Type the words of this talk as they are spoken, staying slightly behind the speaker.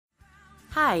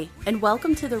Hi, and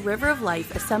welcome to the River of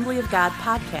Life Assembly of God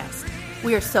podcast.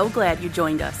 We are so glad you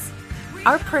joined us.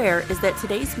 Our prayer is that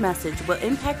today's message will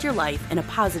impact your life in a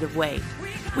positive way.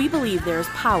 We believe there is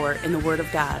power in the Word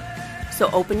of God. So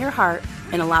open your heart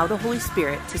and allow the Holy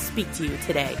Spirit to speak to you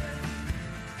today.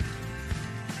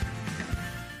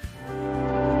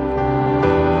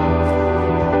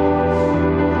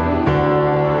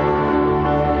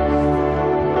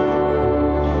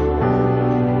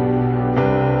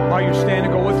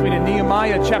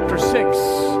 Chapter 6.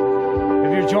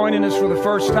 If you're joining us for the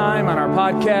first time on our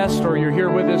podcast, or you're here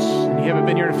with us and you haven't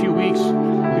been here in a few weeks,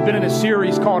 we've been in a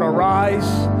series called Arise.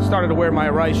 Started to wear my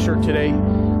Arise shirt today. A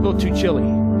little too chilly.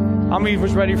 How many of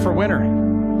us ready for winter?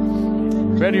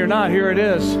 Ready or not, here it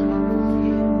is.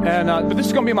 But this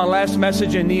is going to be my last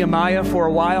message in Nehemiah for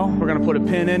a while. We're going to put a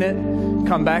pin in it,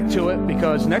 come back to it,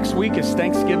 because next week is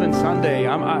Thanksgiving Sunday.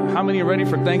 How many are ready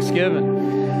for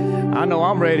Thanksgiving? I know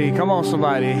I'm ready. Come on,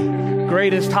 somebody.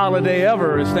 Greatest holiday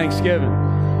ever is Thanksgiving.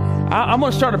 I'm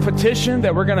going to start a petition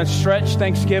that we're going to stretch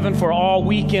Thanksgiving for all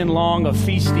weekend long of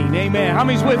feasting. Amen. How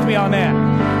many's with me on that?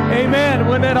 Amen.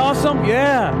 Wasn't that awesome?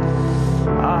 Yeah.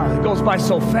 It goes by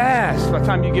so fast. By the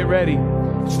time you get ready,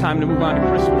 it's time to move on to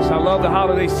Christmas. I love the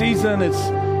holiday season.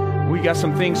 We got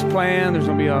some things planned. There's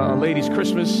going to be a ladies'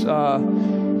 Christmas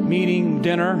meeting,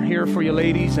 dinner here for you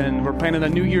ladies, and we're planning a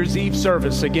New Year's Eve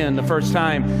service again, the first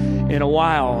time in a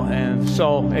while. And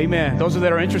so, amen. Those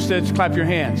that are interested, clap your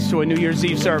hands to a New Year's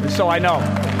Eve service. So I know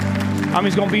how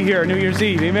many's going to be here New Year's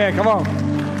Eve. Amen. Come on.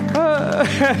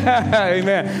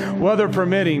 Amen. Weather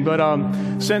permitting. But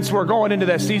since we're going into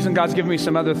that season, God's given me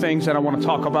some other things that I want to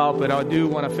talk about. But I do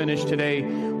want to finish today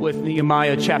with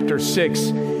Nehemiah chapter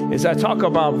 6. As I talk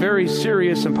about very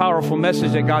serious and powerful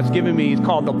message that God's given me. It's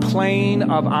called the Plain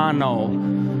of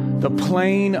Ono. The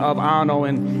Plain of Ono.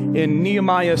 And in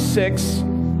Nehemiah 6,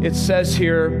 it says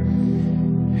here,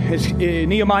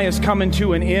 Nehemiah is coming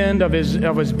to an end of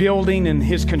his building and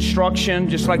his construction,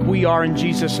 just like we are in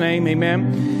Jesus' name.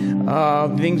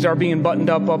 Amen. Things are being buttoned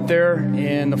up there,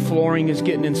 and the flooring is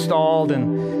getting installed,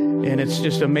 and it's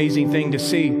just an amazing thing to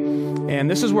see. And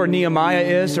this is where Nehemiah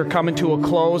is. They're coming to a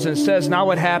close. And it says,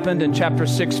 now it happened in chapter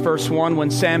 6, verse 1,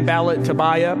 when Sanballat,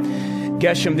 Tobiah,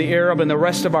 Geshem the Arab, and the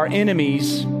rest of our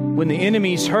enemies, when the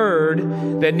enemies heard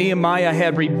that Nehemiah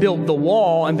had rebuilt the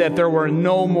wall and that there were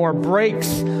no more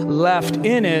breaks left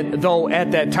in it, though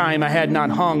at that time I had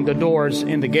not hung the doors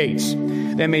and the gates.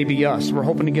 That may be us. We're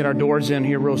hoping to get our doors in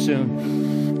here real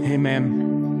soon. Amen.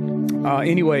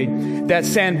 Anyway, that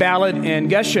Sanballat and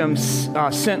Geshem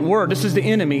sent word. This is the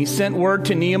enemy, sent word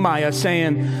to Nehemiah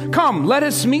saying, come, let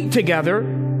us meet together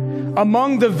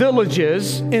among the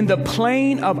villages in the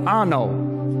plain of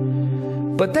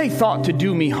Ono. But they thought to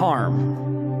do me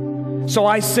harm. So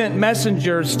I sent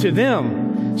messengers to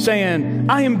them saying,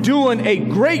 I am doing a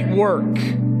great work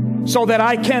so that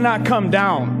I cannot come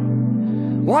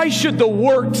down. Why should the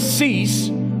work cease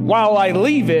while I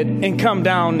leave it and come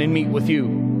down and meet with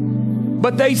you?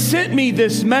 But they sent me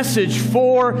this message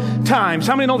 4 times.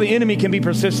 How many know the enemy can be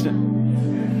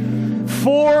persistent?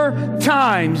 4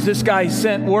 times this guy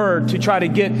sent word to try to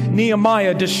get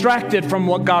Nehemiah distracted from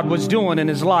what God was doing in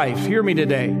his life. Hear me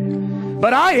today.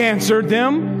 But I answered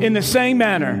them in the same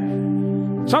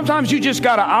manner. Sometimes you just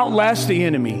got to outlast the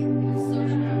enemy.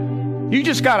 You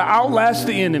just got to outlast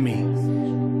the enemy.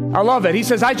 I love it. He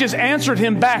says, I just answered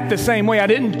him back the same way. I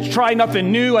didn't try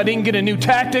nothing new. I didn't get a new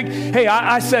tactic. Hey,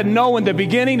 I said no in the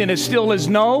beginning, and it still is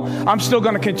no. I'm still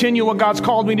going to continue what God's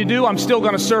called me to do. I'm still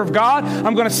going to serve God.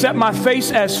 I'm going to set my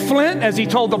face as flint, as he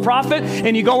told the prophet,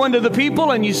 and you go into the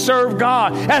people and you serve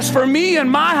God. As for me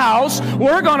and my house,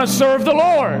 we're going to serve the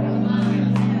Lord.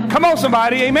 Come on,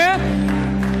 somebody.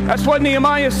 Amen. That's what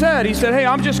Nehemiah said. He said, hey,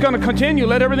 I'm just going to continue.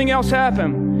 Let everything else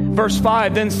happen. Verse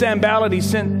 5, then Sanballat, he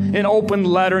sent an open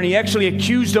letter, and he actually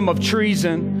accused them of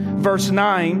treason. Verse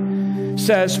 9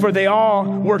 says, for they all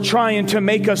were trying to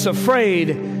make us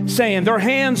afraid, saying, their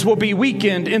hands will be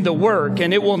weakened in the work,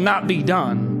 and it will not be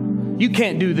done. You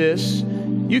can't do this.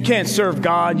 You can't serve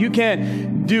God. You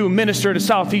can't minister to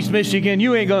Southeast Michigan.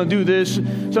 You ain't going to do this.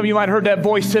 Some of you might have heard that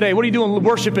voice today. What are you doing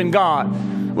worshiping God?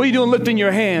 What are you doing lifting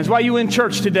your hands? Why are you in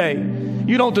church today?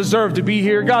 You don't deserve to be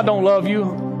here. God don't love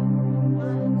you.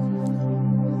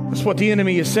 That's what the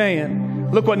enemy is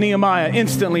saying. Look what Nehemiah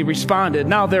instantly responded.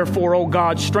 Now, therefore, O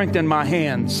God, strengthen my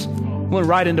hands. Went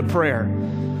right into prayer.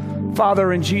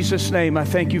 Father, in Jesus' name, I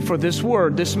thank you for this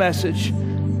word, this message.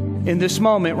 In this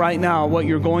moment right now, what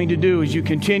you're going to do is you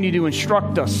continue to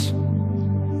instruct us.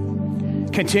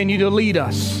 Continue to lead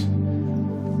us.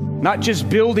 Not just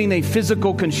building a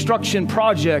physical construction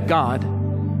project, God,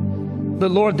 but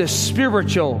Lord, the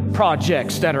spiritual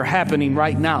projects that are happening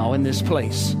right now in this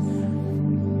place.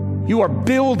 You are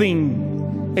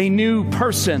building a new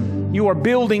person. You are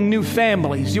building new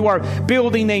families. You are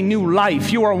building a new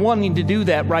life. You are wanting to do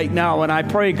that right now. And I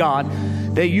pray, God,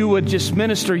 that you would just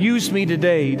minister. Use me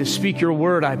today to speak your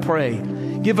word, I pray.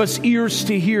 Give us ears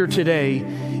to hear today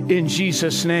in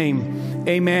Jesus' name.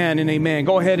 Amen and amen.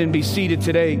 Go ahead and be seated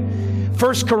today.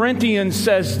 1 Corinthians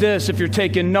says this. If you're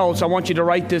taking notes, I want you to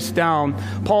write this down.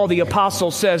 Paul the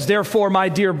apostle says, "Therefore, my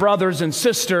dear brothers and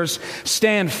sisters,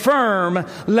 stand firm.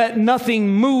 Let nothing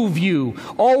move you.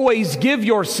 Always give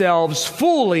yourselves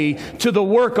fully to the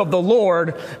work of the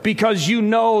Lord, because you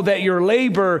know that your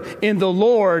labor in the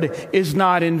Lord is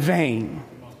not in vain."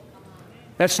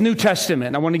 That's New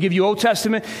Testament. I want to give you Old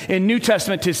Testament and New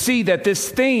Testament to see that this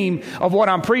theme of what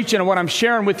I'm preaching and what I'm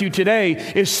sharing with you today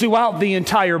is throughout the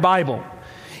entire Bible.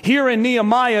 Here in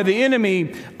Nehemiah, the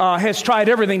enemy has tried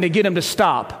everything to get him to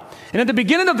stop. And at the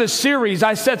beginning of this series,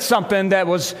 I said something that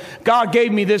was, God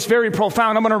gave me this very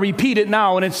profound. I'm going to repeat it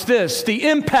now, and it's this. The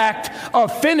impact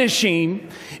of finishing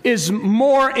is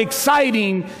more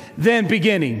exciting than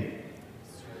beginning.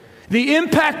 The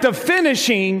impact of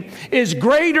finishing is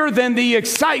greater than the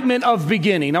excitement of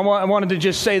beginning. I wanted to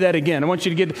just say that again. I want you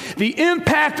to get the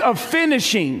impact of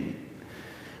finishing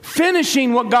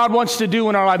what God wants to do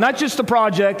in our life. Not just the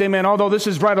project, amen, although this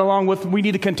is right along with, we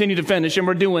need to continue to finish, and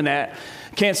we're doing that.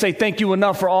 Can't say thank you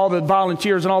enough for all the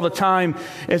volunteers and all the time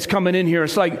that's coming in here.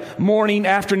 It's like morning,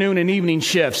 afternoon, and evening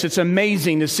shifts. It's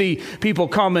amazing to see people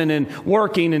coming and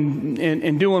working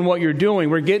and doing what you're doing.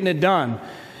 We're getting it done.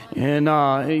 And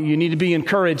you need to be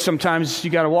encouraged. Sometimes you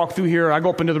got to walk through here. I go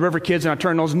up into the River Kids and I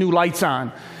turn those new lights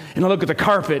on. And I look at the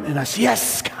carpet and I say,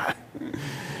 yes, God,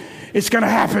 it's going to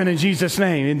happen in Jesus'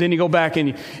 name. And then you go back and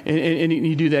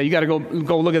you do that. You got to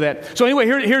go look at that. So anyway,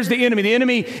 here's the enemy. The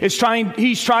enemy is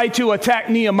he's tried to attack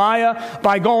Nehemiah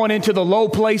by going into the low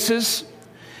places.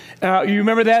 You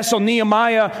remember that? So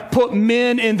Nehemiah put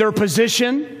men in their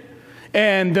position.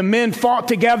 And the men fought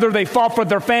together. They fought for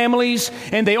their families,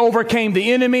 and they overcame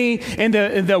the enemy, and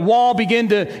the wall began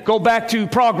to go back to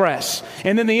progress.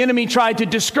 And then the enemy tried to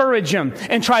discourage them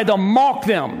and tried to mock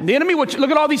them. The enemy would look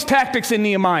at all these tactics in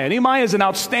Nehemiah. Nehemiah is an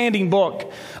outstanding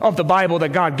book of the Bible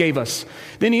that God gave us.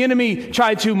 Then the enemy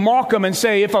tried to mock them and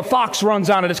say, if a fox runs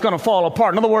on it, it's going to fall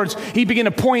apart. In other words, he began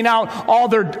to point out all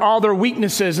their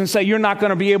weaknesses and say, you're not going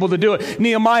to be able to do it.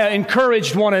 Nehemiah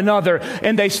encouraged one another,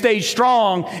 and they stayed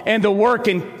strong, and the work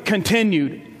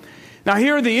continued. Now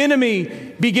here the enemy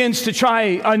begins to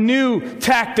try a new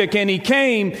tactic, and he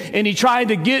came and he tried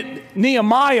to get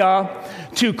Nehemiah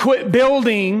to quit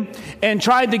building and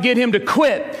tried to get him to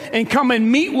quit and come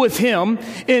and meet with him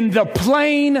in the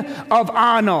Plain of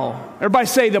Ono. Everybody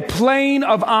say the Plain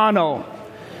of Ono.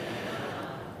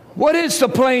 What is the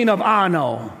Plain of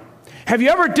Ono? Have you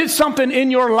ever did something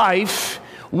in your life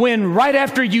when right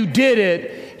after you did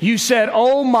it, you said,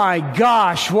 oh my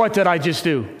gosh, what did I just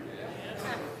do?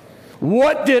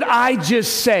 What did I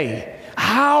just say?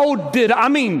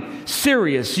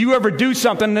 Serious. You ever do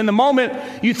something and in the moment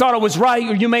you thought it was right,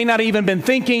 or you may not have even been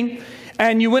thinking,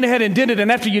 and you went ahead and did it,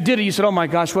 and after you did it, you said, oh my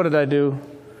gosh, what did I do?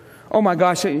 Oh my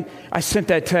gosh, I sent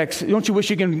that text. Don't you wish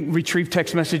you can retrieve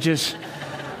text messages?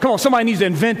 Come on, somebody needs to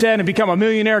invent that and become a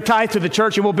millionaire, tithe to the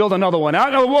church, and we'll build another one.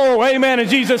 Whoa, amen, in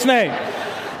Jesus' name.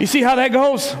 You see how that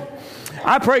goes?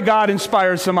 I pray God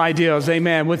inspires some ideas,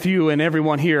 amen, with you and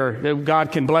everyone here, that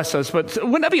God can bless us. But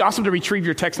wouldn't that be awesome to retrieve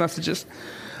your text messages?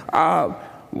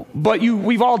 But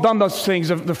we've all done those things.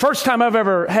 The first time I've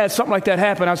ever had something like that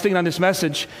happen, I was thinking on this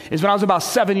message, is when I was about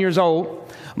 7 years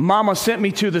old. Mama sent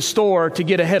me to the store to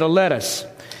get a head of lettuce.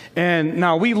 And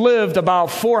now we lived about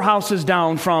 4 houses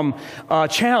down from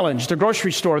Challenge, the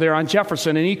grocery store there on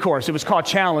Jefferson and Ecorse. It was called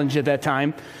Challenge at that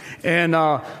time. And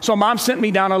so Mom sent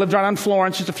me down. I lived right on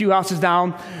Florence, just a few houses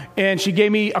down. And she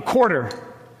gave me a quarter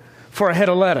for a head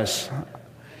of lettuce.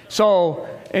 So,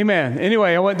 amen.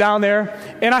 Anyway, I went down there,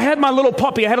 and I had my little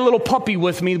puppy. I had a little puppy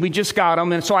with me. We just got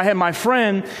him. And so I had my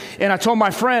friend, and I told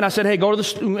my friend, I said, hey,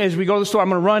 as we go to the store, I'm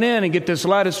going to run in and get this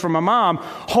lettuce from my mom.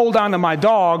 Hold on to my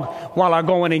dog while I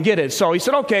go in and get it. So he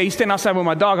said, okay. He's standing outside with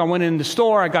my dog. I went in the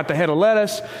store. I got the head of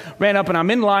lettuce, ran up, and I'm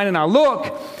in line, and I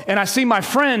look, and I see my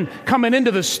friend coming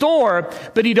into the store,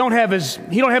 but he don't have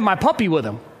my puppy with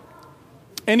him.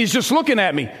 And he's just looking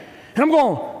at me. And I'm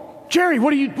going, Jerry,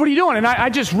 what are you doing? And I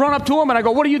just run up to him and I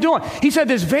go, what are you doing? He said,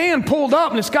 this van pulled up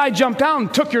and this guy jumped out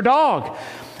and took your dog.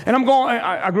 And I'm going,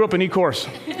 I grew up in Ecorse.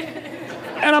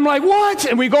 And I'm like, what?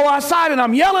 And we go outside and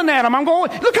I'm yelling at him. I'm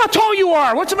going, look how tall you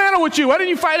are. What's the matter with you? Why didn't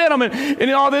you fight at him?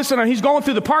 And all this. And he's going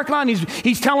through the parking lot. And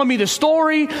he's telling me the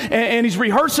story. And he's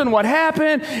rehearsing what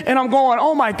happened. And I'm going,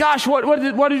 oh my gosh,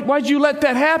 why'd you let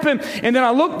that happen? And then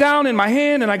I look down in my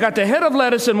hand and I got the head of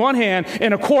lettuce in one hand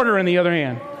and a quarter in the other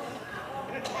hand.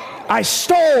 I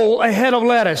stole a head of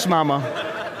lettuce,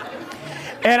 Mama.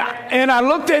 And I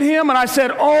looked at him and I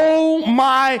said, oh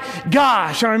my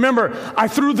gosh. And I remember I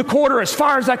threw the quarter as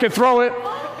far as I could throw it.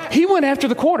 He went after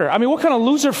the quarter. I mean, what kind of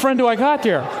loser friend do I got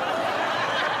there?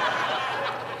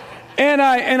 And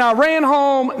I ran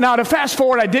home. Now, to fast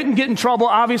forward, I didn't get in trouble.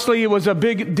 Obviously, it was a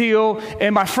big deal.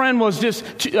 And my friend was just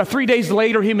 3 days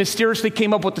later, he mysteriously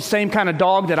came up with the same kind of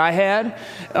dog that I had.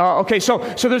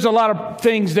 So there's a lot of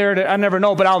things there that I never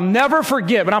know. But I'll never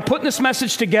forget, and I'm putting this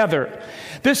message together.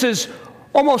 This is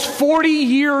almost 40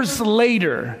 years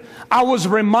later, I was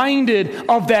reminded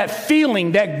of that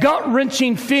feeling, that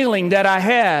gut-wrenching feeling that I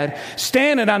had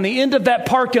standing on the end of that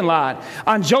parking lot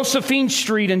on Josephine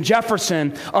Street in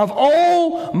Jefferson of,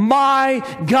 oh my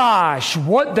gosh,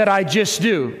 what did I just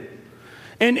do?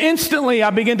 And instantly I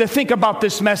began to think about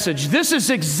this message. This is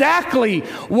exactly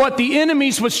what the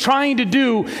enemies was trying to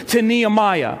do to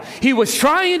Nehemiah. He was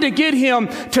trying to get him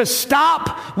to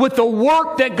stop with the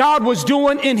work that God was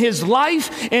doing in his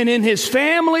life and in his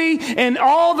family and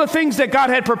all the things that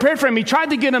God had prepared for him. He tried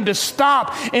to get him to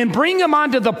stop and bring him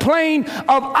onto the plain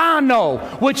of Ono,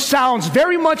 which sounds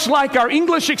very much like our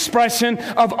English expression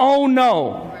of oh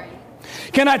no.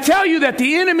 Can I tell you that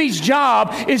the enemy's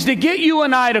job is to get you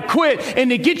and I to quit and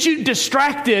to get you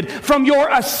distracted from your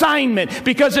assignment?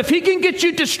 Because if he can get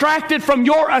you distracted from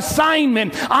your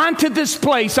assignment onto this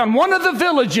place, on one of the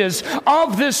villages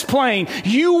of this plain,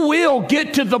 you will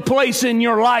get to the place in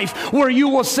your life where you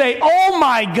will say, oh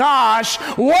my gosh,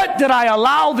 what did I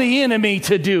allow the enemy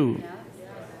to do?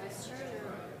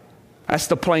 That's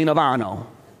the plain of Ono.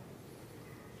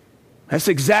 That's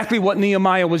exactly what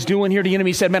Nehemiah was doing here. The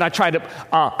enemy said, man, I tried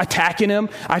attacking him.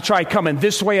 I tried coming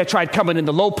this way. I tried coming in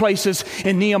the low places.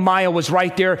 And Nehemiah was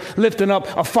right there lifting up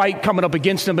a fight coming up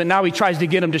against him. But now he tries to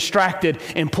get him distracted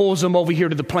and pulls him over here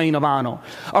to the plain of Ono.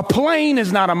 A plain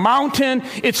is not a mountain.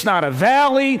 It's not a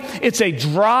valley. It's a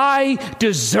dry,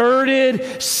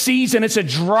 deserted season. It's a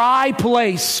dry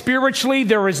place. Spiritually,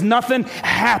 there is nothing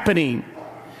happening.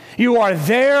 You are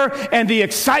there, and the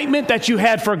excitement that you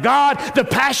had for God, the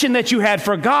passion that you had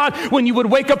for God, when you would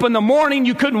wake up in the morning,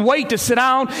 you couldn't wait to sit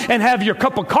down and have your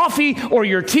cup of coffee or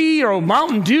your tea or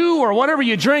Mountain Dew or whatever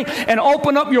you drink and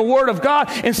open up your Word of God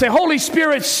and say, Holy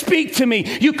Spirit, speak to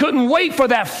me. You couldn't wait for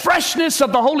that freshness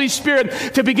of the Holy Spirit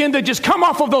to begin to just come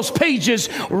off of those pages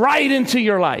right into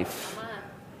your life.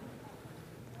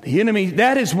 The enemy,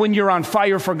 that is when you're on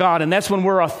fire for God, and that's when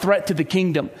we're a threat to the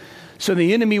kingdom. So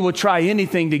the enemy will try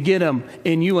anything to get him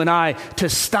and you and I to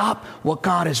stop what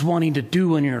God is wanting to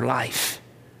do in your life.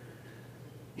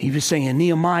 He was saying,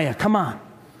 Nehemiah, come on,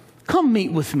 come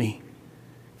meet with me.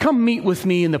 Come meet with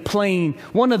me in the plain,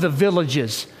 one of the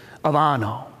villages of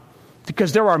Ono.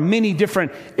 Because there are many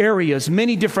different areas,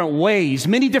 many different ways,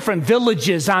 many different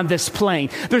villages on this plain.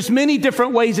 There's many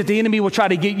different ways that the enemy will try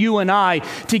to get you and I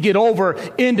to get over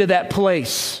into that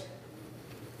place.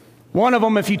 One of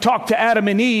them, if you talk to Adam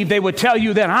and Eve, they would tell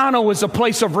you that Ono is a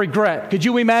place of regret. Could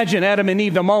you imagine Adam and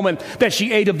Eve the moment that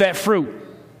she ate of that fruit?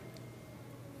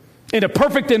 In a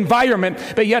perfect environment,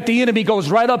 but yet the enemy goes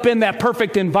right up in that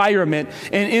perfect environment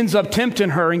and ends up tempting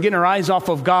her and getting her eyes off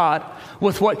of God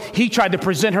with what he tried to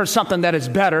present her something that is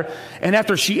better. And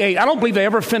after she ate, I don't believe they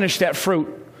ever finished that fruit.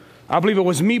 I believe it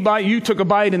was me bite, you took a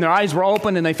bite, and their eyes were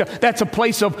open, and they felt that's a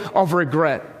place of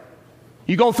regret.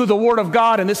 You go through the Word of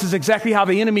God, and this is exactly how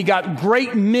the enemy got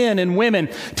great men and women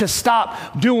to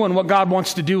stop doing what God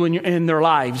wants to do in their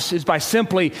lives, is by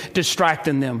simply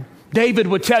distracting them. David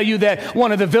would tell you that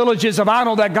one of the villages of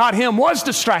Ono that got him was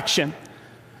distraction.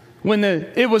 When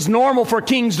it was normal for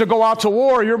kings to go out to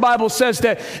war, your Bible says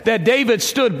that David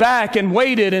stood back and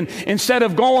waited, and instead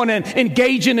of going and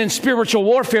engaging in spiritual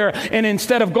warfare, and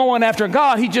instead of going after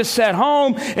God, he just sat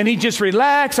home and he just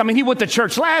relaxed. I mean, he went to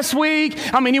church last week.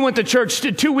 I mean, he went to church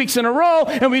 2 weeks in a row,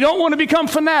 and we don't want to become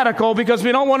fanatical because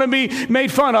we don't want to be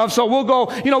made fun of. So we'll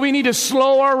go, we need to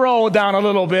slow our roll down a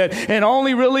little bit and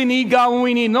only really need God when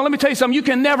we need. Now, let me tell you something. You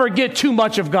can never get too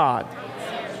much of God.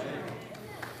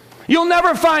 You'll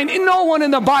never find no one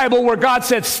in the Bible where God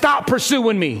said, stop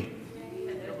pursuing me.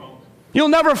 You'll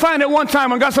never find it one time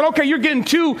when God said, okay, you're getting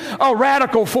too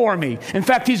radical for me. In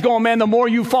fact, he's going, man, the more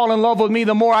you fall in love with me,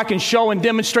 the more I can show and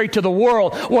demonstrate to the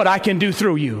world what I can do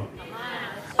through you.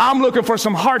 I'm looking for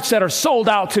some hearts that are sold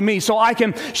out to me so I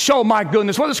can show my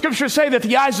goodness. What the scriptures say that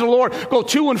the eyes of the Lord go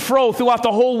to and fro throughout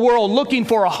the whole world looking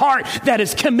for a heart that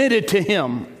is committed to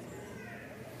him.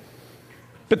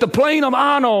 But the Plain of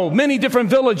Ono, many different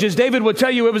villages, David would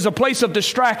tell you it was a place of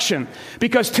distraction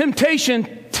because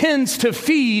temptation tends to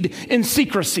feed in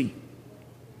secrecy.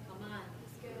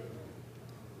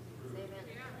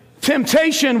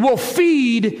 Temptation will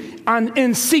feed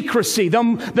in secrecy.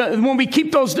 When we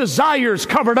keep those desires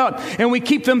covered up and we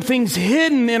keep them things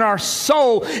hidden in our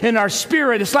soul, in our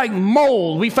spirit, it's like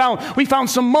mold. We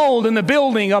found some mold in the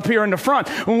building up here in the front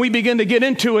when we began to get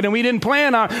into it, and we didn't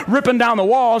plan on ripping down the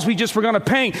walls. We just were going to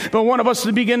paint. But one of us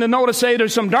began to notice, hey,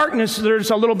 there's some darkness. There's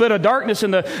a little bit of darkness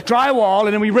in the drywall,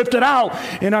 and then we ripped it out.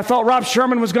 And I thought Rob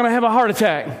Sherman was going to have a heart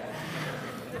attack.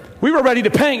 We were ready to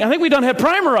paint. I think we done had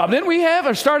primer up. Didn't we have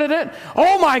or started it?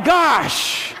 Oh my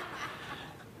gosh.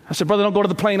 I said, brother, don't go to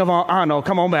the Plain of Ono.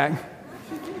 Come on back.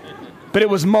 But it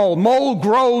was mold. Mold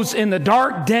grows in the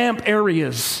dark, damp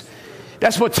areas.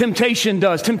 That's what temptation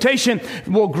does. Temptation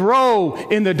will grow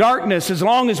in the darkness as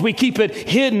long as we keep it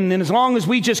hidden and as long as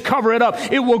we just cover it up.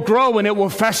 It will grow and it will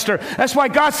fester. That's why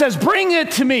God says, bring it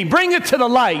to me. Bring it to the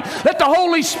light. Let the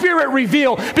Holy Spirit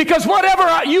reveal, because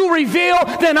whatever you reveal,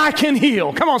 then I can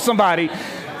heal. Come on, somebody.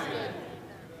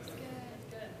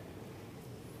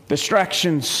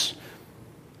 Distractions.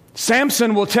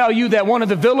 Samson will tell you that one of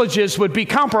the villages would be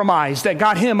compromised that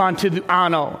got him onto the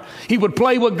Ono. He would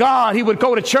play with God. He would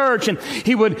go to church and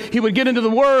he would get into the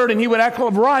Word and he would act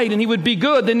right and he would be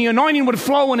good. Then the anointing would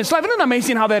flow in his life. Isn't it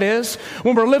amazing how that is?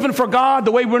 When we're living for God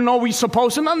the way we know we're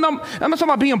supposed to. I'm not talking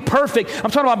about being perfect.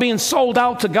 I'm talking about being sold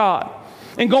out to God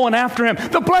and going after Him.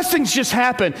 The blessings just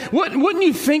happen. Wouldn't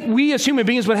you think we as human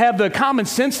beings would have the common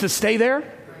sense to stay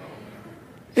there?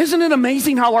 Isn't it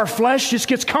amazing how our flesh just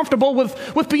gets comfortable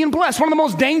with being blessed? One of the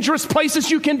most dangerous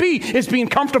places you can be is being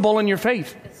comfortable in your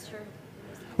faith. That's true.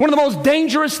 One of the most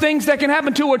dangerous things that can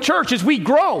happen to a church is we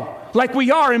grow like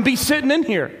we are and be sitting in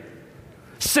here.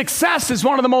 Success is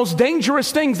one of the most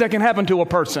dangerous things that can happen to a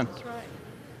person. That's right.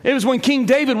 It was when King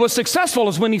David was successful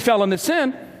is when he fell into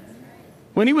sin.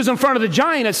 When he was in front of the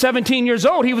giant at 17 years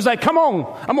old, he was like, come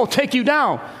on, I'm going to take you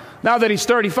down. Now that he's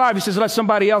 35, he says, let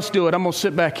somebody else do it. I'm going to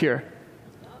sit back here.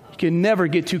 You can never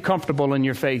get too comfortable in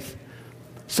your faith.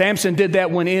 Samson did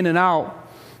that, went in and out.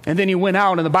 And then he went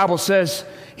out, and the Bible says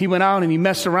he went out and he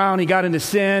messed around. He got into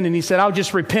sin, and he said, I'll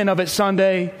just repent of it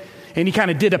Sunday. And he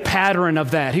kind of did a pattern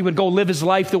of that. He would go live his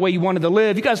life the way he wanted to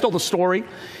live. You guys know the story.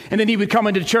 And then he would come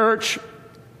into church.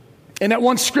 And that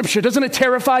one scripture, doesn't it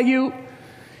terrify you?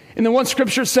 And the one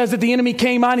scripture says that the enemy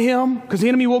came on him, because the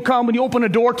enemy will come. When you open a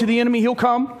door to the enemy, he'll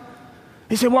come.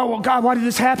 He said, well, God, why did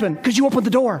this happen? Because you opened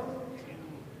the door.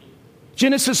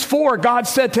 Genesis 4, God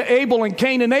said to Abel and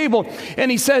Cain and Abel,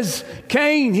 and he says,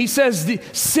 Cain, he says, the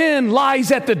sin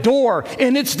lies at the door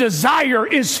and its desire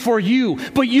is for you,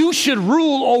 but you should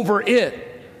rule over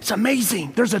it. It's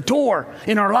amazing. There's a door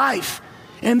in our life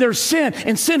and there's sin,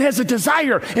 and sin has a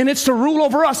desire and it's to rule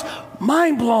over us.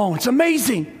 Mind blown. It's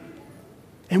amazing.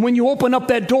 And when you open up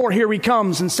that door, here he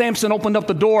comes. And Samson opened up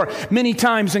the door many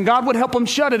times, and God would help him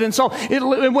shut it. And so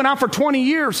it went on for 20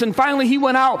 years. And finally he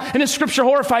went out, and this scripture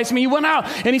horrifies me. He went out,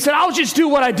 and he said, I'll just do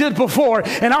what I did before,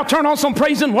 and I'll turn on some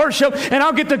praise and worship, and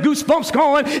I'll get the goosebumps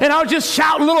going, and I'll just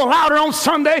shout a little louder on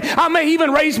Sunday. I may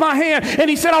even raise my hand. And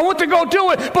he said, I went to go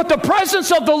do it, but the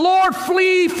presence of the Lord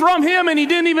flee from him, and he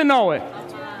didn't even know it.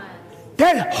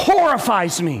 That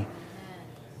horrifies me.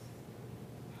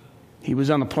 He was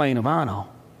on the Plain of Ono.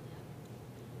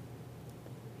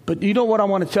 But you know what I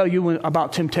want to tell you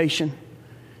about temptation?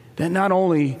 That not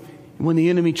only when the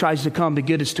enemy tries to come to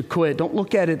get us to quit, don't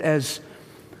look at it as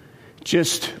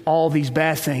just all these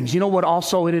bad things. You know what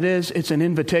also it is? It's an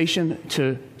invitation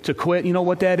to quit. You know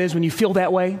what that is when you feel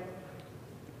that way?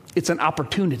 It's an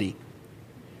opportunity.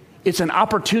 It's an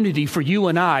opportunity for you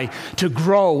and I to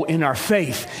grow in our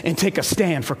faith and take a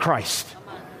stand for Christ.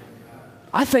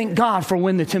 I thank God for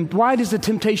why does the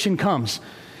temptation comes?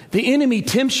 The enemy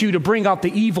tempts you to bring out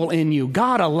the evil in you.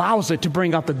 God allows it to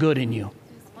bring out the good in you.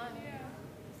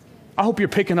 I hope you're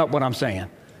picking up what I'm saying.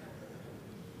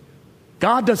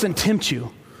 God doesn't tempt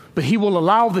you, but He will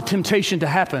allow the temptation to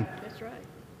happen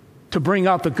to bring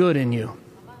out the good in you.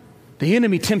 The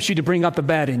enemy tempts you to bring out the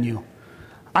bad in you.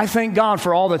 I thank God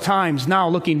for all the times now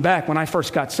looking back when I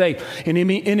first got saved, an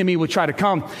enemy would try to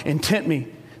come and tempt me.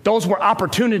 Those were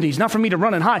opportunities, not for me to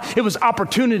run and hide. It was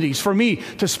opportunities for me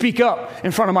to speak up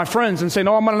in front of my friends and say,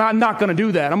 no, I'm not going to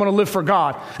do that. I'm going to live for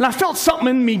God. And I felt something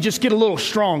in me just get a little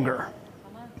stronger.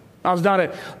 I was down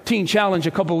at Teen Challenge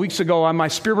a couple of weeks ago on my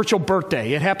spiritual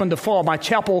birthday. It happened to fall. My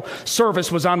chapel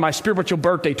service was on my spiritual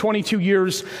birthday. 22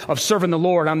 years of serving the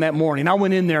Lord on that morning. I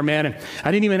went in there, man,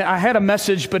 and I had a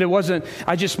message, but it wasn't,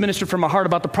 I just ministered from my heart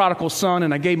about the prodigal son,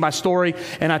 and I gave my story,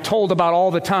 and I told about all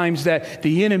the times that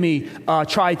the enemy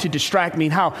tried to distract me,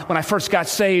 and how when I first got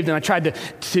saved and I tried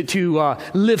to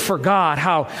live for God,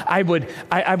 how I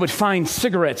would find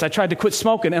cigarettes. I tried to quit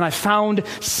smoking, and I found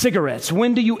cigarettes.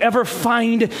 When do you ever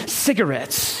find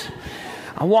cigarettes?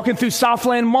 I'm walking through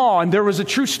Southland Mall, and there was a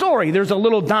true story. There's a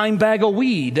little dime bag of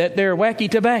weed, that there wacky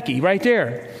tobacco right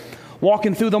there.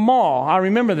 Walking through the mall, I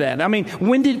remember that. I mean,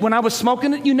 when I was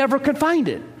smoking it, you never could find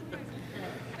it.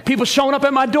 People showing up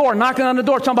at my door, knocking on the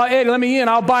door, talking about, hey, let me in,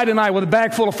 I'll buy tonight with a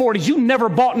bag full of 40s. You never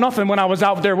bought nothing when I was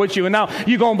out there with you, and now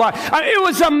you're going to buy. It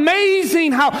was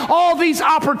amazing how all these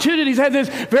opportunities. I had this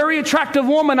very attractive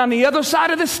woman on the other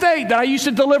side of the state that I used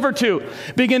to deliver to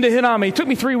begin to hit on me. It took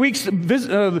me 3 weeks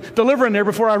delivering there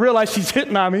before I realized she's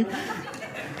hitting on me.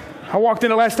 I walked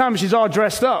in the last time and she's all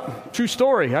dressed up. True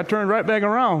story. I turned right back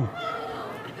around.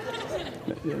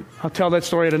 I'll tell that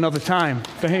story at another time.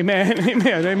 But amen,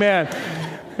 amen, amen.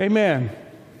 Amen.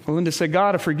 Linda said,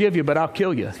 God, I forgive you, but I'll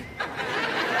kill you.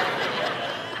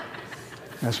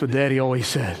 That's what Daddy always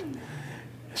said.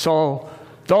 So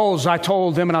those, I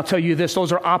told them, and I'll tell you this,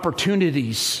 those are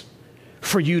opportunities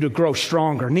for you to grow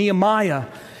stronger. Nehemiah,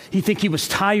 you think he was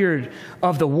tired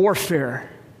of the warfare.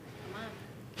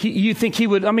 You think he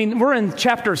would, we're in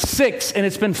chapter 6, and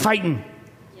it's been fighting.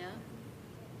 Yeah.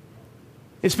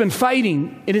 It's been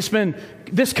fighting, and it's been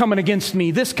this coming against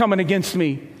me, this coming against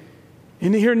me.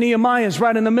 And here Nehemiah is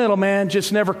right in the middle, man,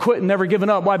 just never quitting, never giving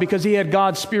up. Why? Because he had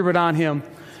God's Spirit on him.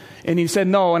 And he said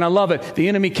no, and I love it. The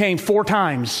enemy came 4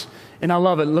 times, and I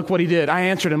love it. Look what he did. I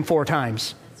answered him 4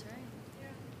 times. That's right. Yeah.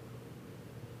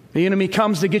 The enemy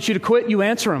comes to get you to quit, you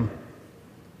answer him.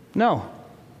 No,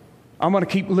 I'm going to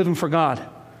keep living for God.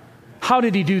 How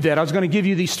did he do that? I was going to give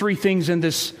you these 3 things in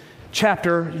this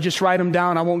chapter. Just write them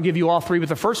down. I won't give you all 3, but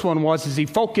the first one is he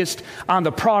focused on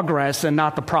the progress and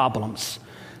not the problems.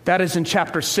 That is in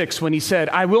chapter 6 when he said,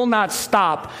 I will not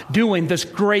stop doing this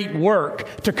great work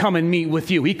to come and meet with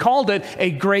you. He called it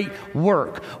a great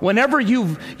work. Whenever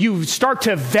you start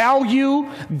to value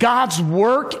God's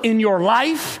work in your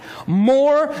life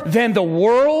more than the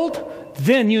world,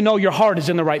 then you know your heart is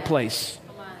in the right place.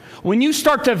 When you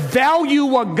start to value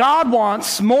what God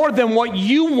wants more than what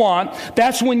you want,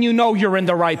 that's when you know you're in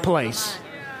the right place.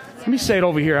 Let me say it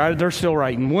over here. They're still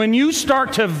writing. When you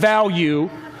start to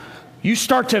value,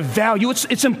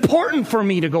 it's important for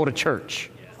me to go to church.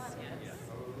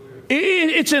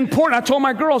 It's important. I told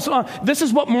my girls, this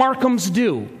is what Markhams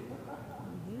do.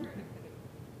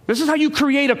 This is how you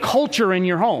create a culture in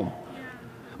your home.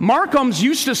 Markhams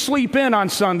used to sleep in on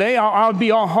Sunday. I would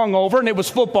be all hungover, and it was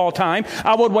football time.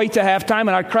 I would wait to halftime, and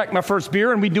I'd crack my first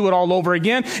beer, and we'd do it all over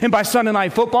again. And by Sunday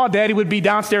night football, Daddy would be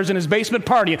downstairs in his basement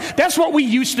partying. That's what we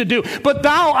used to do. But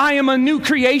now I am a new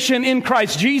creation in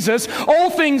Christ Jesus.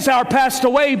 Old things are passed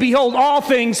away. Behold, all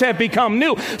things have become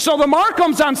new. So the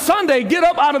Markhams on Sunday get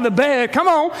up out of the bed, come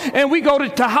on, and we go to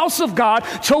the house of God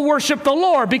to worship the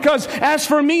Lord. Because as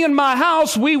for me and my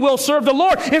house, we will serve the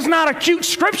Lord. It's not a cute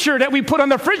scripture that we put on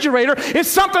the refrigerator. It's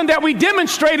something that we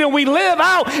demonstrate and we live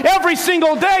out every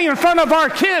single day in front of our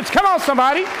kids. Come on,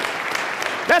 somebody.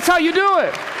 That's how you do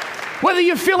it. Whether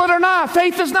you feel it or not,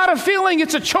 faith is not a feeling,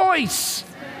 it's a choice.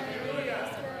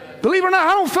 Believe it or not,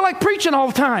 I don't feel like preaching all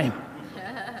the time.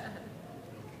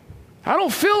 I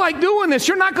don't feel like doing this.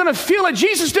 You're not going to feel it.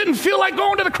 Jesus didn't feel like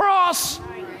going to the cross.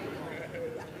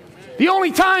 The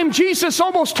only time Jesus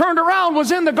almost turned around was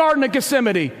in the Garden of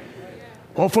Gethsemane.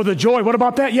 Oh, for the joy. What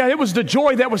about that? Yeah, it was the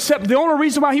joy that was set. The only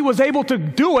reason why he was able to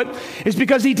do it is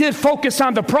because he did focus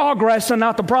on the progress and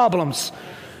not the problems.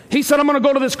 He said, I'm going to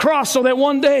go to this cross so that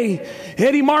one day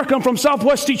Eddie Markham from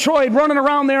Southwest Detroit running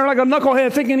around there like a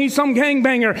knucklehead thinking he's some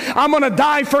gangbanger. I'm going to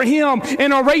die for him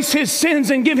and erase his sins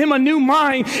and give him a new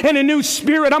mind and a new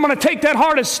spirit. I'm going to take that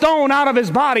heart of stone out of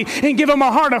his body and give him a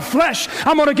heart of flesh.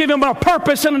 I'm going to give him a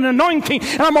purpose and an anointing,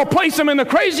 and I'm going to place him in the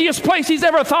craziest place he's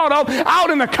ever thought of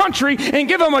out in the country and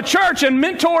give him a church and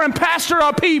mentor and pastor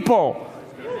a people.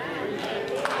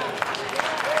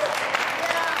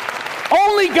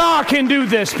 Only God can do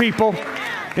this, people.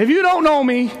 If you don't know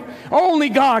me, only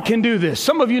God can do this.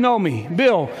 Some of you know me.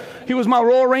 Bill, he was my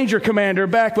Royal Ranger commander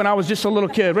back when I was just a little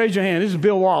kid. Raise your hand. This is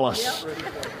Bill Wallace.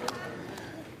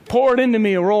 Poured into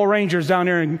me a Royal Rangers down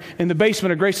there in the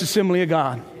basement of Grace Assembly of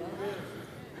God.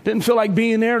 Didn't feel like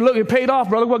being there. Look, it paid off,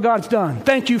 brother, what God's done.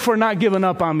 Thank you for not giving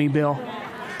up on me, Bill.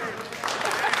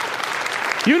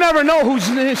 You never know who's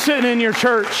sitting in your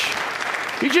church.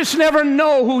 You just never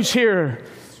know who's here.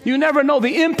 You never know.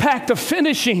 The impact of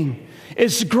finishing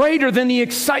is greater than the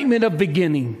excitement of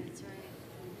beginning.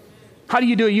 How do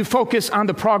you do it? You focus on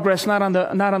the progress, not on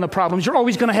the problems. You're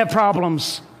always going to have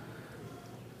problems.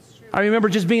 I remember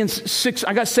just being sick.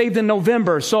 I got saved in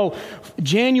November. So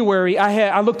January,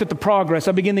 I looked at the progress.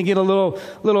 I began to get a little,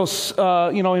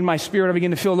 in my spirit, I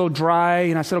began to feel a little dry.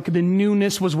 And I said, okay, the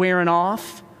newness was wearing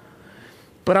off.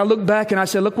 But I looked back and I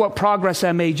said, look what progress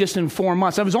I made just in 4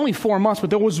 months. It was only 4 months,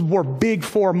 but those were big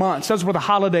 4 months. Those were the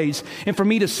holidays. And for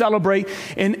me to celebrate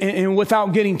and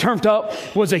without getting turned up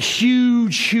was a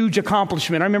huge, huge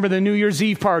accomplishment. I remember the New Year's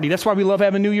Eve party. That's why we love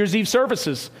having New Year's Eve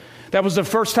services. That was the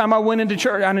first time I went into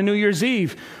church on a New Year's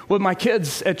Eve with my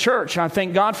kids at church. I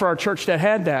thank God for our church that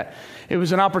had that. It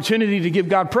was an opportunity to give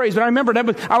God praise. But I remember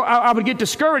that I would get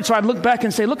discouraged, so I'd look back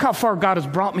and say, look how far God has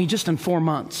brought me just in 4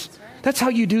 months. That's how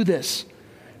you do this.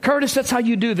 Curtis, that's how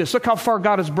you do this. Look how far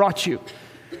God has brought you.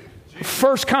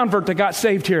 First convert that got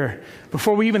saved here.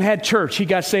 Before we even had church, he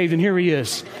got saved, and here he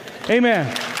is. Amen.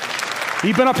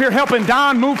 He's been up here helping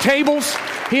Don move tables.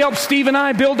 He helped Steve and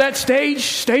I build that stage,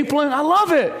 stapling. I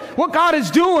love it. What God is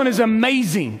doing is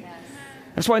amazing.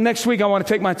 That's why next week I want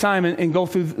to take my time and go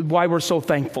through why we're so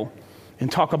thankful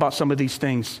and talk about some of these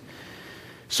things.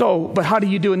 So, but how do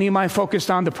you do it? Nehemiah focused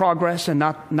on the progress and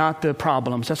not the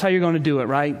problems. That's how you're going to do it,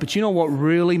 right? But you know what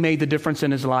really made the difference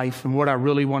in his life and what I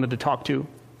really wanted to talk to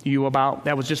you about?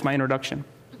 That was just my introduction.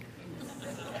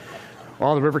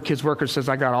 All the River Kids workers says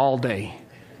I got all day.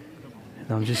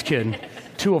 No, I'm just kidding.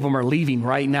 2 of them are leaving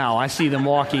right now. I see them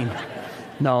walking.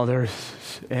 No,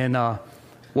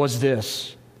 was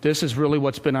this. This is really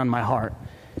what's been on my heart.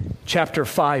 Chapter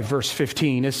 5, verse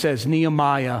 15, it says,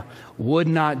 Nehemiah would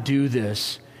not do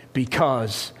this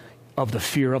because of the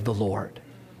fear of the Lord.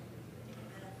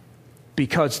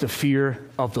 Because the fear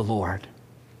of the Lord.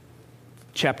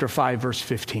 Chapter 5, verse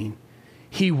 15.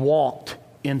 He walked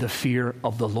in the fear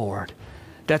of the Lord.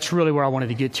 That's really where I wanted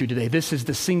to get to today. This is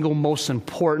the single most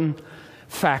important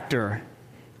factor.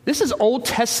 This is Old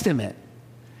Testament.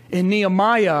 And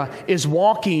Nehemiah is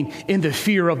walking in the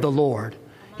fear of the Lord.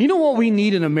 You know what we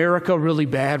need in America really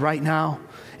bad right now?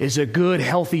 Is a good,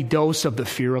 healthy dose of the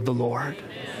fear of the Lord.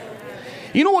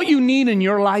 You know what you need in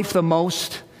your life the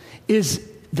most? Is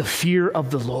the fear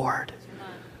of the Lord.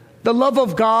 The love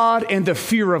of God and the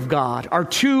fear of God are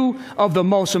 2 of the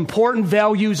most important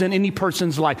values in any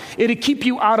person's life. It'll keep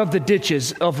you out of the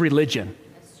ditches of religion.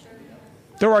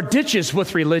 There are ditches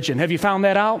with religion. Have you found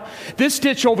that out? This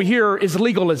ditch over here is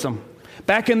legalism.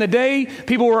 Back in the day,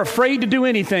 people were afraid to do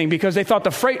anything because they thought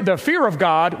the fear of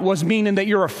God was meaning that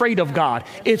you're afraid of God.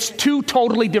 It's 2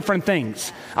 totally different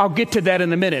things. I'll get to that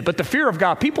in a minute. But the fear of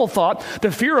God, people thought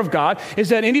the fear of God is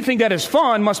that anything that is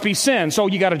fun must be sin. So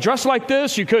you got to dress like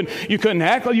this. You couldn't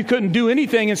act like you couldn't do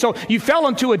anything. And so you fell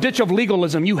into a ditch of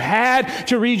legalism. You had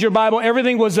to read your Bible.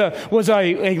 Everything was a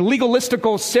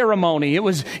legalistical ceremony. It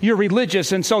was you're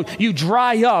religious. And so you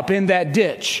dry up in that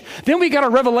ditch. Then we got a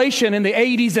revelation in the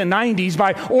 80s and 90s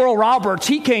by Oral Roberts.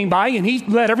 He came by and he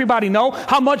let everybody know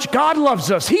how much God loves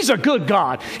us. He's a good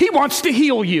God. He wants to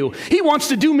heal you. He wants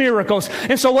to do miracles.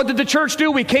 And so what did the church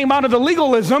do? We came out of the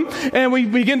legalism and we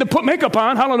began to put makeup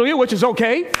on, hallelujah, which is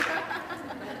okay.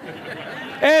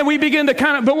 And we began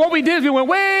to but what we did is we went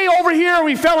way over here and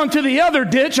we fell into the other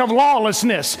ditch of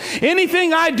lawlessness.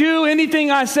 Anything I do,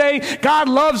 anything I say, God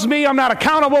loves me. I'm not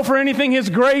accountable for anything. His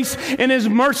grace and His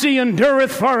mercy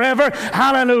endureth forever.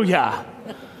 Hallelujah.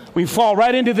 We fall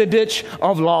right into the ditch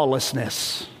of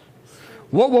lawlessness.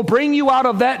 What will bring you out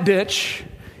of that ditch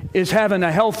is having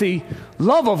a healthy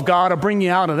love of God to bring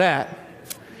you out of that.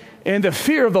 And the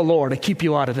fear of the Lord to keep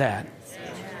you out of that.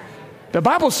 The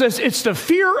Bible says it's the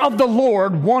fear of the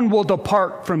Lord one will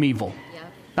depart from evil.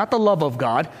 Not the love of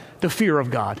God, the fear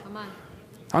of God.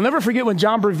 I'll never forget when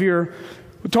John Bevere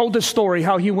told this story,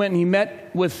 how he went and he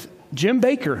met with Jim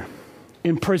Bakker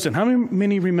in prison. How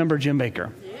many remember Jim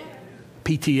Bakker?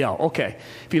 PTL. Okay.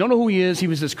 If you don't know who he is, he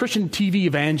was this Christian TV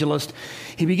evangelist.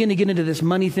 He began to get into this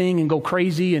money thing and go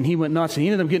crazy, and he went nuts. And he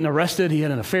ended up getting arrested. He had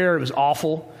an affair. It was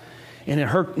awful. And it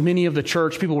hurt many of the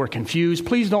church. People were confused.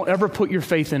 Please don't ever put your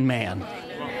faith in man.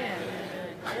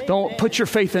 Don't put your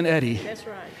faith in Eddie. That's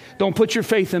right. Don't put your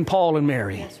faith in Paul and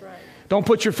Mary. That's right. Don't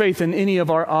put your faith in any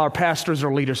of our pastors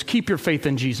or leaders. Keep your faith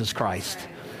in Jesus Christ.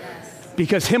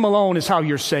 Because Him alone is how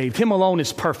you're saved. Him alone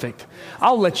is perfect.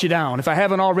 I'll let you down. If I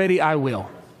haven't already, I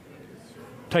will.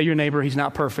 Tell your neighbor he's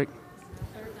not perfect.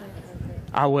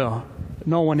 I will.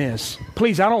 No one is.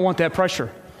 Please, I don't want that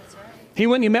pressure. He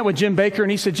went and he met with Jim Bakker and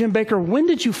he said, Jim Bakker, when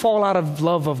did you fall out of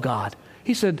love of God?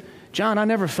 He said, John, I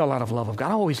never fell out of love of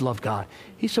God. I always loved God.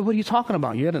 He said, what are you talking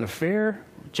about? You had an affair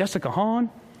with Jessica Hahn?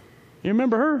 You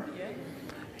remember her?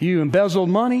 You embezzled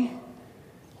money.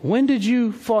 When did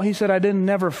you fall? He said, I didn't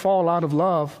never fall out of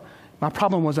love. My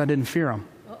problem was I didn't fear him.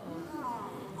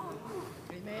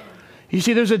 You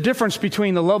see, there's a difference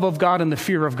between the love of God and the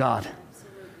fear of God.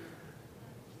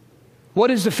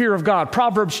 What is the fear of God?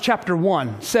 Proverbs chapter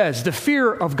 1 says, the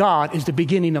fear of God is the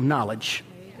beginning of knowledge.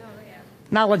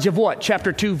 Knowledge of what?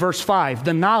 Chapter 2, verse 5,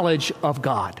 the knowledge of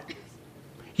God.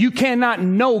 You cannot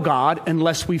know God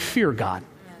unless we fear God.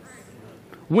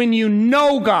 When you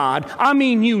know God, I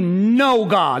mean you know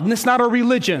God. And it's not a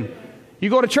religion. You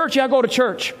go to church? Yeah, I go to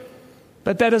church.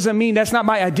 But that doesn't mean that's not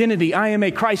my identity. I am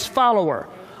a Christ follower.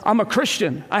 I'm a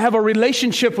Christian. I have a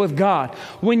relationship with God.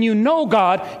 When you know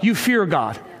God, you fear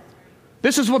God.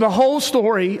 This is what the whole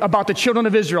story about the children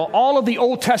of Israel. All of the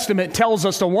Old Testament tells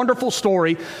us the wonderful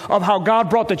story of how God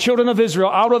brought the children of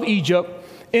Israel out of Egypt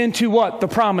into what? The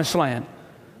promised land.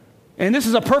 And this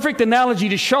is a perfect analogy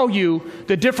to show you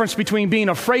the difference between being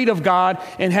afraid of God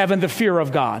and having the fear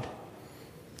of God.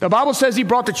 The Bible says he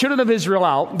brought the children of Israel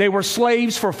out. They were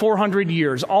slaves for 400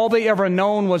 years. All they ever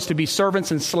known was to be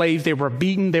servants and slaves. They were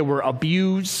beaten. They were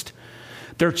abused.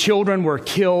 Their children were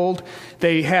killed.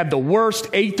 They had the worst,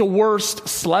 ate the worst,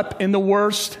 slept in the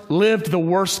worst, lived the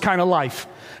worst kind of life.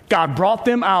 God brought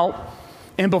them out,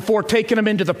 and before taking them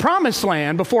into the promised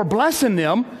land, before blessing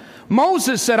them,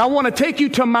 Moses said, I want to take you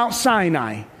to Mount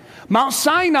Sinai. Mount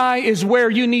Sinai is where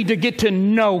you need to get to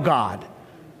know God.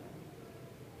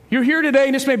 You're here today,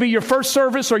 and this may be your first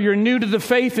service, or you're new to the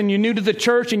faith, and you're new to the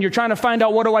church, and you're trying to find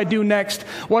out, what do I do next?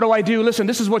 What do I do? Listen,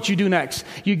 this is what you do next.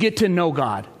 You get to know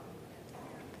God.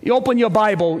 You open your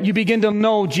Bible, you begin to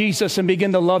know Jesus and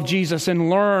begin to love Jesus and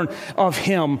learn of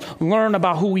him, learn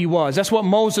about who he was. That's what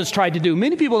Moses tried to do.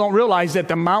 Many people don't realize that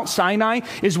the Mount Sinai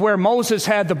is where Moses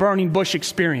had the burning bush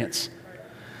experience.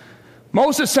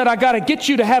 Moses said, I got to get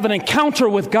you to have an encounter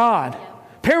with God.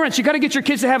 Parents, you got to get your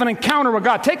kids to have an encounter with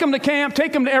God. Take them to camp,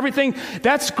 take them to everything.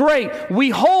 That's great. We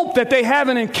hope that they have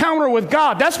an encounter with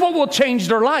God. That's what will change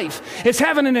their life. It's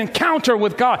having an encounter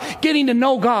with God, getting to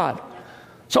know God.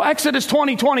 So Exodus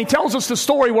 20:20 tells us the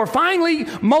story where finally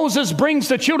Moses brings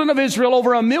the children of Israel,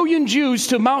 over 1 million Jews,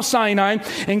 to Mount Sinai.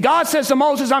 And God says to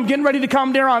Moses, I'm getting ready to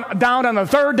come down on the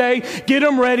third day. Get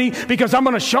them ready, because I'm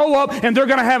going to show up and they're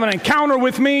going to have an encounter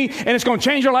with me, and it's going to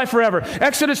change their life forever.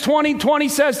 Exodus 20:20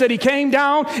 says that he came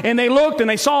down, and they looked and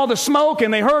they saw the smoke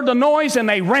and they heard the noise and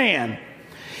they ran.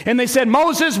 And they said,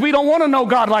 Moses, we don't want to know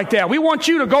God like that. We want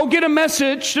you to go get a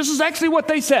message. This is actually what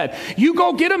they said. You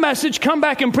go get a message, come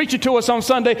back and preach it to us on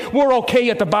Sunday. We're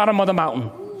okay at the bottom of the mountain.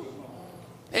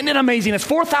 Isn't it amazing? It's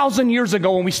 4,000 years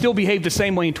ago, and we still behave the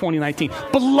same way in 2019.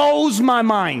 Blows my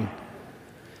mind.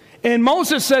 And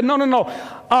Moses said, no,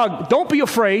 don't be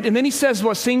afraid. And then he says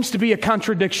what seems to be a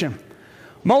contradiction.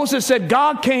 Moses said,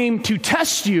 God came to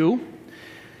test you.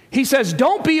 He says,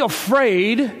 don't be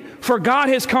afraid, for God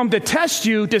has come to test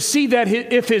you to see that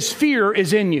if his fear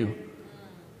is in you.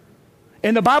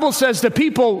 And the Bible says the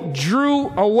people drew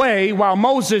away while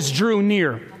Moses drew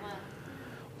near.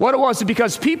 What it was,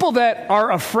 because people that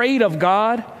are afraid of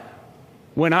God,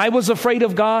 when I was afraid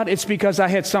of God, it's because I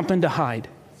had something to hide.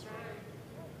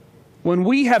 When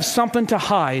we have something to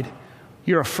hide,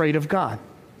 you're afraid of God.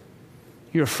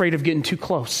 You're afraid of getting too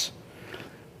close.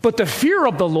 But the fear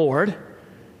of the Lord,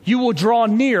 you will draw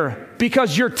near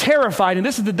because you're terrified. And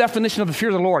this is the definition of the fear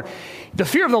of the Lord. The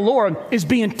fear of the Lord is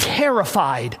being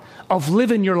terrified of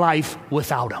living your life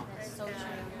without him.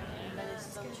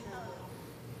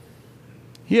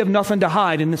 You have nothing to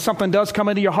hide. And if something does come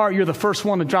into your heart, you're the first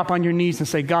one to drop on your knees and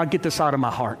say, God, get this out of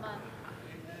my heart.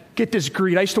 Get this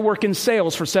greed. I used to work in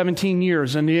sales for 17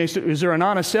 years. And is there an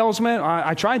honest salesman?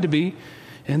 I tried to be.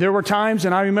 And there were times,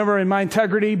 and I remember in my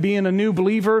integrity, being a new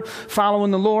believer,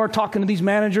 following the Lord, talking to these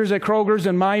managers at Kroger's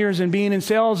and Myers and being in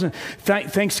sales. And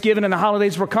Thanksgiving and the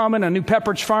holidays were coming. I knew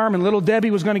Pepperidge Farm and Little Debbie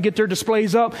was going to get their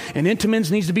displays up. And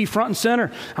Intamin's needs to be front and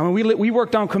center. I mean, we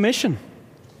worked on commission.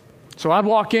 So I'd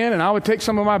walk in and I would take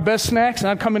some of my best snacks and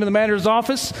I'd come into the manager's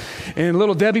office. And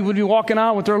Little Debbie would be walking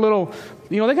out with their little,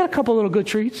 they got a couple little good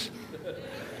treats.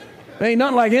 They ain't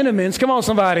nothing like Intamin's. Come on,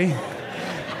 somebody.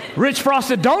 Rich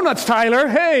Frosted Donuts, Tyler.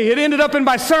 Hey, it ended up in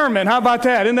my sermon. How about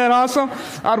that? Isn't that awesome?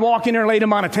 I'd walk in there and lay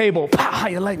them on a table. Pow, how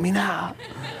you like me now?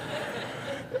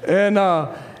 And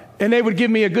they would give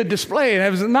me a good display. And it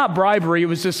was not bribery. It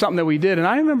was just something that we did. And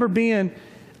I remember being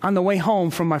on the way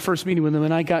home from my first meeting with them,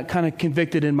 and I got kind of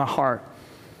convicted in my heart.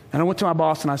 And I went to my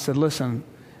boss and I said, listen,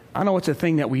 I know it's a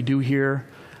thing that we do here.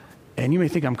 And you may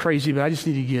think I'm crazy, but I just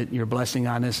need to get your blessing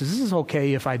on this. Is this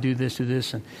okay if I do this?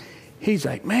 And he's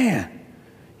like, man,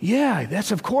 yeah,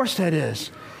 of course that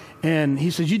is. And he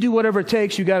says, you do whatever it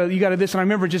takes. You got to this. And I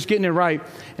remember just getting it right.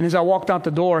 And as I walked out the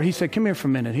door, he said, come here for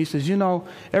a minute. He says,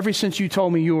 ever since you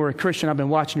told me you were a Christian, I've been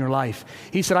watching your life.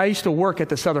 He said, I used to work at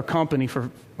this other company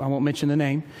I won't mention the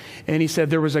name. And he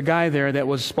said, there was a guy there that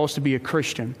was supposed to be a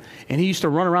Christian. And he used to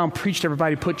run around, preach to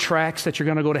everybody, put tracts that you're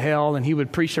going to go to hell. And he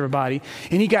would preach to everybody.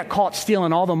 And he got caught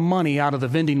stealing all the money out of the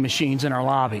vending machines in our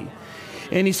lobby.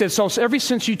 And he said, so ever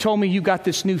since you told me you got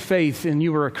this new faith and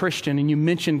you were a Christian and you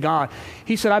mentioned God,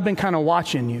 he said, I've been kind of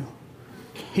watching you.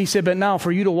 He said, but now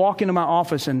for you to walk into my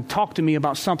office and talk to me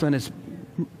about something as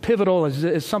pivotal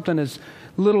as something as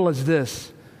little as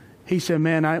this, he said,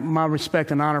 man, my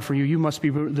respect and honor for you, you must be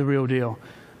the real deal.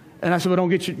 And I said, well,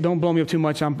 don't blow me up too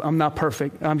much. I'm not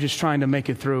perfect. I'm just trying to make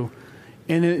it through.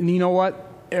 And you know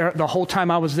what? The whole time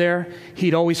I was there,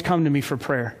 he'd always come to me for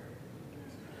prayer.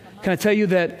 Can I tell you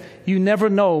that you never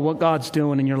know what God's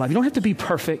doing in your life? You don't have to be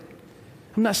perfect.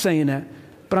 I'm not saying that.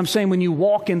 But I'm saying when you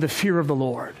walk in the fear of the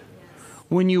Lord,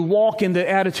 when you walk in the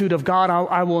attitude of God,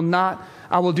 I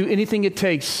will do anything it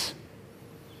takes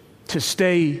to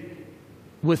stay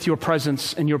with your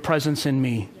presence and your presence in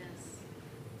me.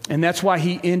 And that's why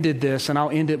he ended this, and I'll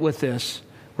end it with this.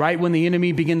 Right when the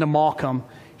enemy began to mock him,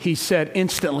 he said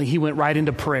instantly he went right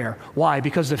into prayer. Why?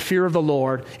 Because the fear of the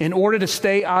Lord, in order to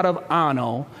stay out of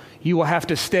Ono, you will have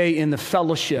to stay in the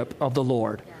fellowship of the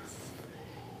Lord.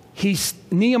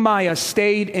 Nehemiah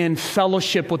stayed in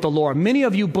fellowship with the Lord. Many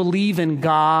of you believe in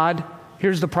God.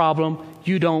 Here's the problem.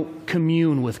 You don't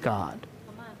commune with God.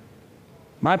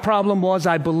 My problem was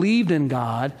I believed in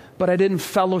God, but I didn't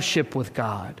fellowship with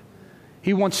God.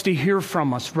 He wants to hear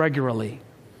from us regularly.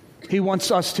 He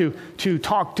wants us to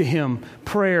talk to him,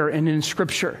 prayer and in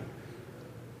Scripture.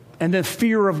 And the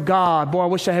fear of God. Boy, I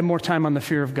wish I had more time on the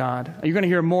fear of God. You're going to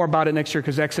hear more about it next year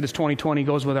because Exodus 2020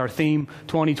 goes with our theme,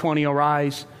 2020,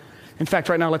 arise. In fact,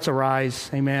 right now, let's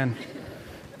arise. Amen.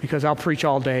 Because I'll preach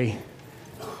all day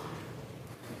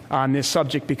on this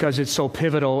subject because it's so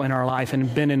pivotal in our life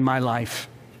and been in my life.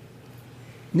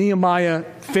 Nehemiah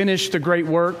finished the great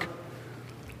work.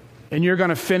 And you're going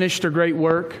to finish the great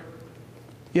work.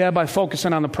 Yeah, by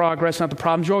focusing on the progress, not the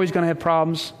problems. You're always going to have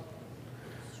problems.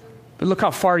 But look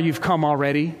how far you've come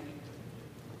already.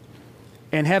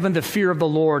 And having the fear of the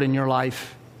Lord in your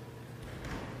life.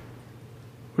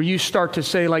 Where you start to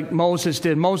say like Moses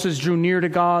did. Moses drew near to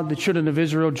God. The children of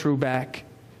Israel drew back.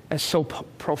 That's so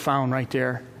profound right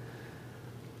there.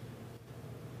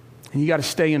 And you got to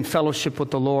stay in fellowship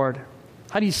with the Lord.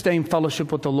 How do you stay in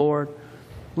fellowship with the Lord?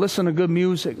 Listen to good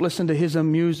music. Listen to his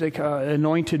music,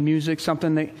 anointed music,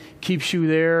 something that keeps you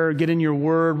there. Get in your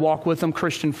word. Walk with them.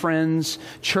 Christian friends,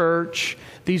 church.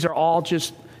 These are all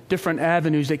just different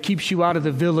avenues that keeps you out of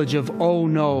the village of, oh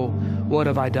no, what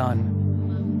have I done?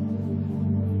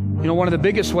 You know, one of the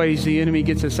biggest ways the enemy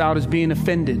gets us out is being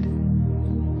offended.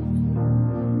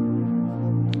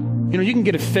 You know, you can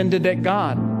get offended at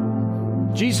God.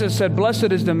 Jesus said,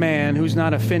 blessed is the man who's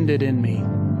not offended in me.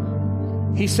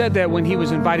 He said that when he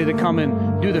was invited to come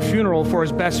and do the funeral for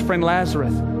his best friend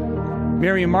Lazarus.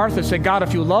 Mary and Martha said, God,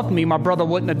 if you loved me, my brother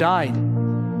wouldn't have died.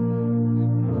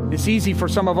 It's easy for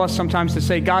some of us sometimes to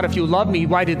say, God, if you love me,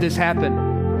 why did this happen?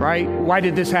 Right? Why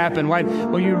did this happen? Why?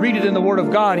 Well, you read it in the Word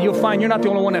of God, you'll find you're not the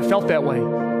only one that felt that way.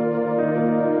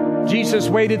 Jesus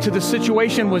waited till the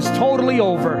situation was totally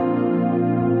over.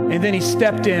 And then he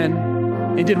stepped in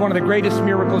and did one of the greatest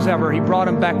miracles ever. He brought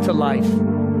him back to life.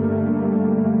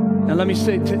 Now let me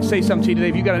say something to you today.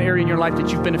 If you've got an area in your life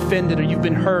that you've been offended or you've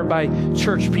been hurt by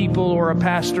church people or a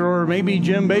pastor or maybe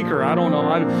Jim Baker, I don't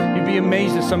know. You'd be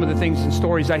amazed at some of the things and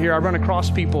stories I hear. I run across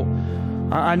people.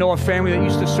 I know a family that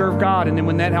used to serve God, and then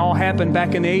when that all happened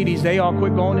back in the 80s, they all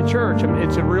quit going to church. I mean,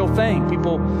 it's a real thing.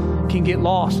 People can get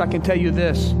lost. I can tell you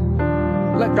this.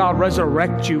 Let God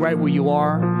resurrect you right where you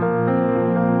are.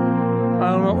 I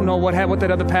don't know what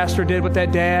that other pastor did with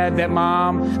that dad, that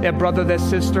mom, that brother, that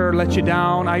sister let you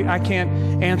down. I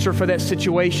can't answer for that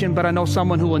situation, but I know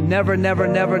someone who will never, never,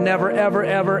 never, never, ever,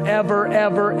 ever, ever,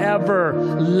 ever, ever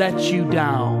let you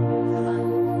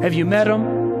down. Have you met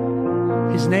him?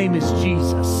 His name is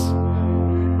Jesus.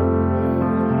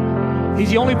 He's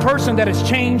the only person that has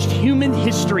changed human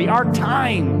history, our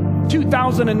time,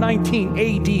 2019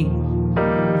 AD,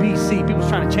 BC. People's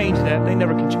trying to change that. They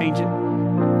never can change it.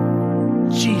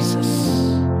 Jesus.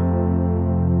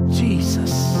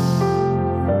 Jesus.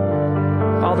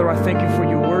 Father, I thank you for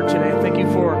your word today. I thank you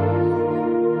for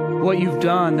what you've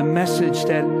done, the message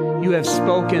that you have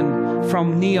spoken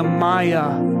from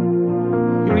Nehemiah.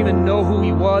 You don't even know who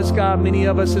he was, God. Many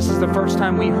of us, this is the first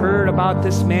time we heard about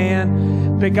this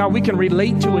man. But God, we can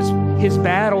relate to his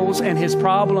battles and his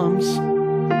problems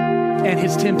and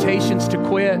his temptations to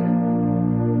quit.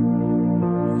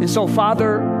 And so,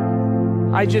 Father,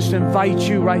 I just invite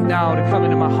you right now to come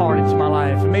into my heart, into my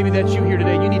life. And maybe that's you here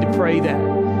today. You need to pray that.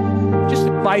 Just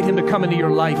invite him to come into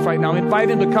your life right now. Invite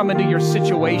him to come into your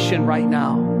situation right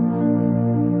now.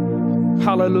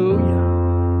 Hallelujah.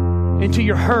 Into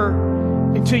your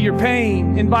hurt, into your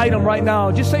pain. Invite him right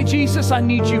now. Just say, Jesus, I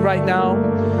need you right now.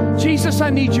 Jesus, I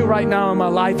need you right now in my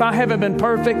life. I haven't been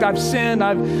perfect. I've sinned.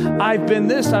 I've been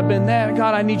this. I've been that.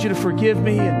 God, I need you to forgive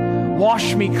me and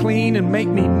wash me clean and make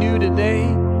me new today.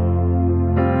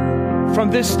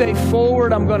 From this day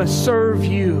forward, I'm going to serve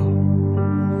you.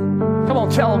 Come on,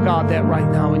 tell God that right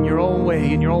now in your own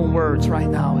way, in your own words right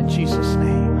now, in Jesus'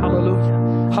 name.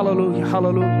 Hallelujah. Hallelujah.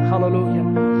 Hallelujah. Hallelujah.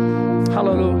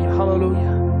 Hallelujah.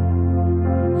 Hallelujah.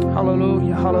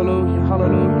 Hallelujah. Hallelujah.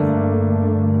 Hallelujah.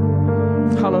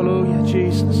 Hallelujah,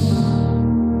 Jesus.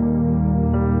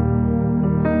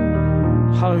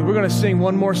 Hallelujah. We're going to sing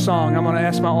one more song. I'm going to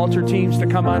ask my altar teams to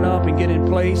come on up and get in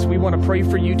place. We want to pray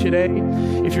for you today.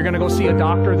 If you're going to go see a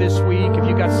doctor this week, if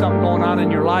you've got something going on in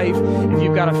your life, if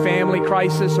you've got a family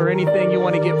crisis or anything you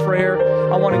want to get prayer,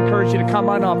 I want to encourage you to come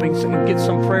on up and get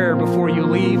some prayer before you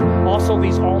leave. Also,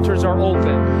 these altars are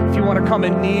open. If you want to come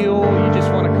and kneel, you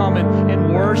just want to come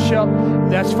and worship,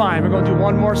 that's fine. We're going to do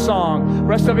one more song. The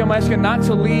rest of you, I'm asking not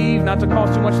to leave, not to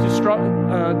cause too much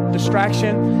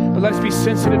distraction, but let us be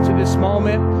sensitive to this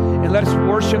moment and let us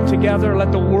worship together.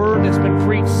 Let the word that's been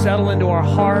preached settle into our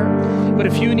heart. But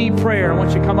if you need prayer, I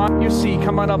want you to come out of your seat,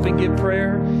 come on up and get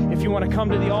prayer. If you want to come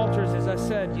to the altars, as I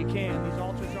said, you can. These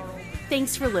altars are open.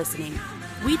 Thanks for listening.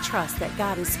 We trust that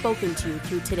God has spoken to you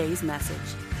through today's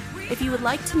message. If you would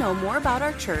like to know more about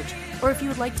our church, or if you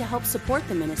would like to help support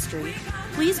the ministry,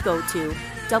 please go to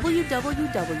www.rol-ag.org.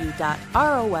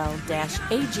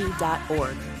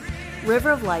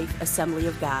 River of Life Assembly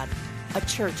of God, a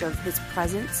church of His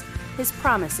presence, His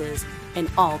promises, and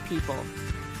all people.